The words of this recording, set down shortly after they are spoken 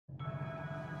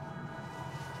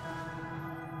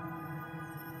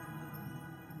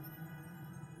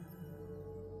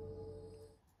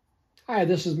Hi,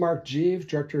 this is Mark Jeeve,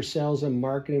 Director of Sales and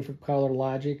Marketing for Color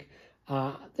Logic.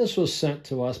 This was sent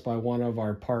to us by one of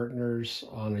our partners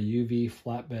on a UV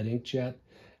flatbed inkjet,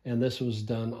 and this was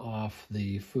done off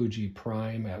the Fuji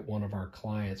Prime at one of our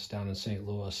clients down in St.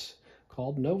 Louis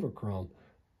called NovaChrome.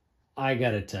 I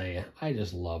gotta tell you, I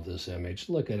just love this image.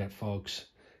 Look at it, folks.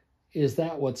 Is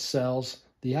that what sells?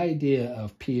 The idea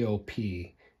of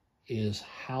POP is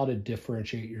how to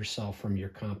differentiate yourself from your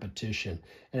competition.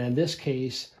 And in this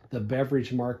case, the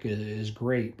beverage market is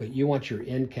great, but you want your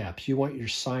end caps, you want your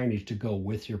signage to go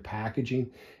with your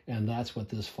packaging, and that's what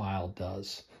this file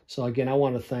does. So again, I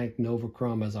want to thank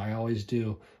NovaChrome, as I always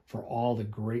do, for all the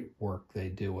great work they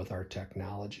do with our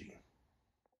technology.